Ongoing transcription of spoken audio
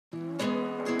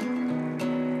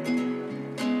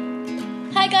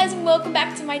guys, and welcome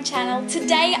back to my channel.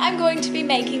 Today I'm going to be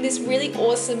making this really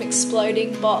awesome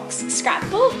exploding box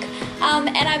scrapbook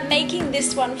and I'm making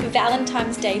this one for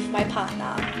Valentine's Day for my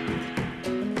partner.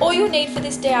 All you'll need for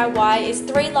this DIY is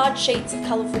 3 large sheets of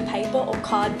colourful paper or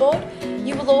cardboard.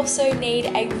 You will also need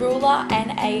a ruler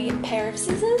and a pair of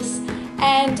scissors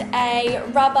and a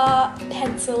rubber,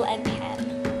 pencil and pen.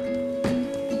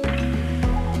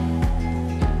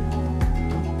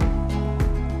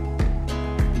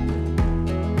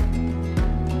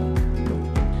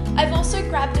 I've also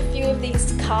grabbed a few of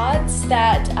these cards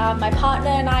that my partner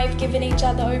and I have given each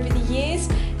other over the years,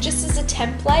 just as a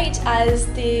template as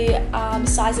the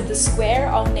size of the square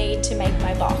I'll need to make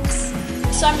my box.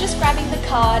 So I'm just grabbing the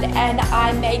card and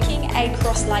I'm making a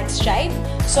cross-legged shape.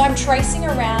 So I'm tracing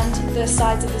around the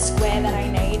sides of the square that I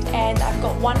need, and I've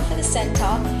got 1 for the center,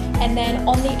 and then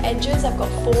on the edges I've got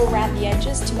 4 around the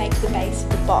edges to make the base of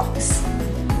the box.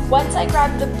 Once I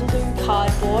grab the blue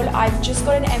cardboard, I've just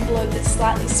got an envelope that's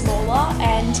slightly smaller,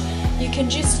 and you can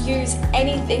just use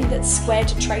anything that's square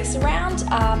to trace around.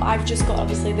 I've just got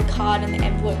obviously the card and the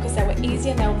envelope because they were easy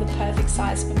and they were the perfect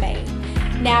size for me.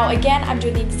 Now again, I'm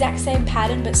doing the exact same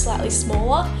pattern but slightly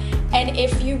smaller, and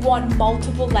if you want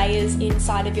multiple layers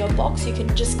inside of your box, you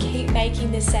can just keep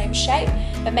making the same shape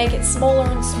but make it smaller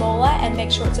and smaller and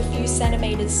make sure it's a few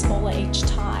centimeters smaller each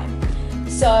time.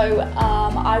 So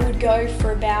I would go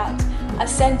for about 1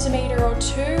 centimeter or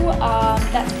 2.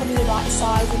 That's probably the right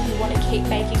size if you want to keep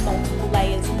making multiple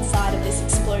layers inside of this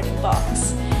exploding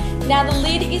box. Now the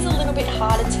lid is a little bit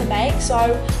harder to make, so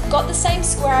I got the same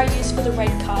square I used for the red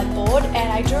cardboard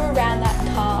and I drew around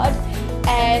that card,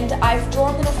 and I've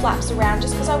drawn little flaps around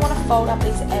just because I want to fold up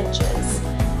these edges.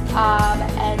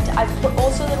 And I've put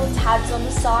also little tabs on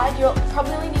the side. You'll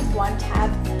probably only need 1 tab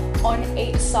on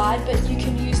each side, but you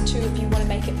can use 2 if you want to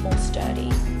make it more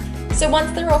sturdy. So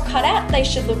once they're all cut out, they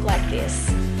should look like this.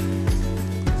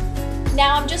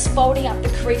 Now I'm just folding up the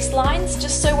crease lines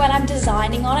just so when I'm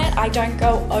designing on it, I don't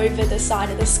go over the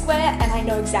side of the square and I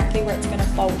know exactly where it's going to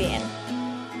fold in.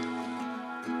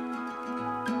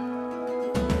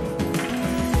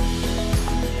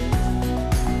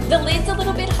 The lid's a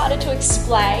little bit harder to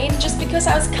explain just because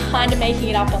I was kind of making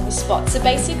it up on the spot. So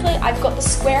basically I've got the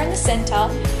square in the center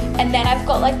and then I've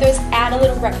got like those outer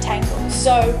little rectangles.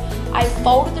 So I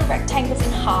folded the rectangles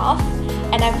in half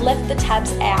and I've left the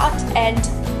tabs out, and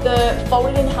the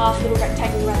folded in half little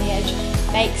rectangle around the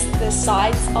edge makes the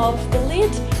sides of the lid,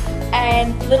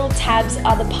 and little tabs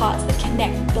are the parts that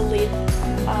connect the lid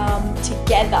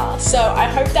together. So I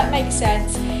hope that makes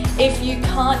sense. If you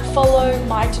can't follow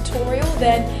my tutorial,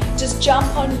 then just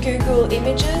jump on Google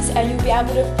Images and you'll be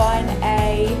able to find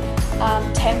a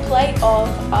template of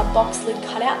a box lid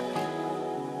cutout.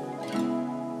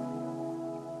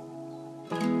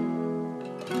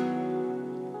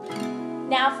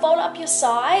 Now fold up your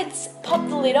sides, pop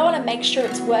the lid on and make sure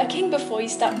it's working before you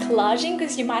start collaging,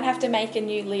 because you might have to make a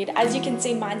new lid. As you can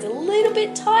see, mine's a little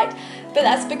bit tight, but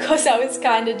that's because I was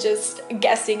kind of just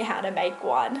guessing how to make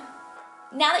one.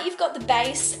 Now that you've got the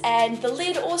base and the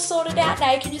lid all sorted out,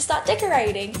 now you can just start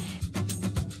decorating.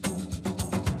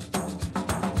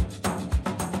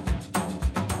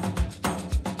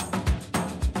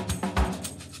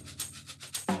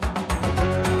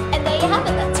 And there you have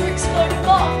it, that's your exploding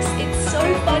box. It's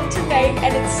so fun to make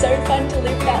and it's so fun to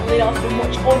lift that lid off and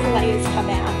watch all the layers come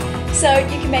out. So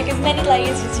you can make as many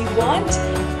layers as you want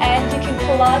and you can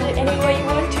collage it any way you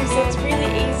want to, so it's really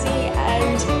easy,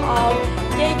 and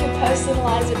yeah, you can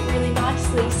personalize it really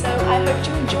nicely. So I hope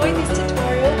you enjoyed this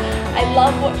tutorial. I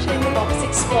love watching the box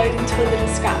explode into a little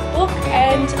scrapbook,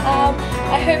 and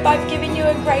I hope I've given you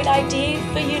a great idea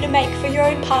for you to make for your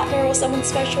own partner or someone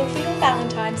special for your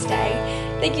Valentine's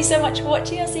Day. Thank you so much for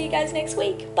watching. I'll see you guys next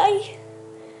week. Bye!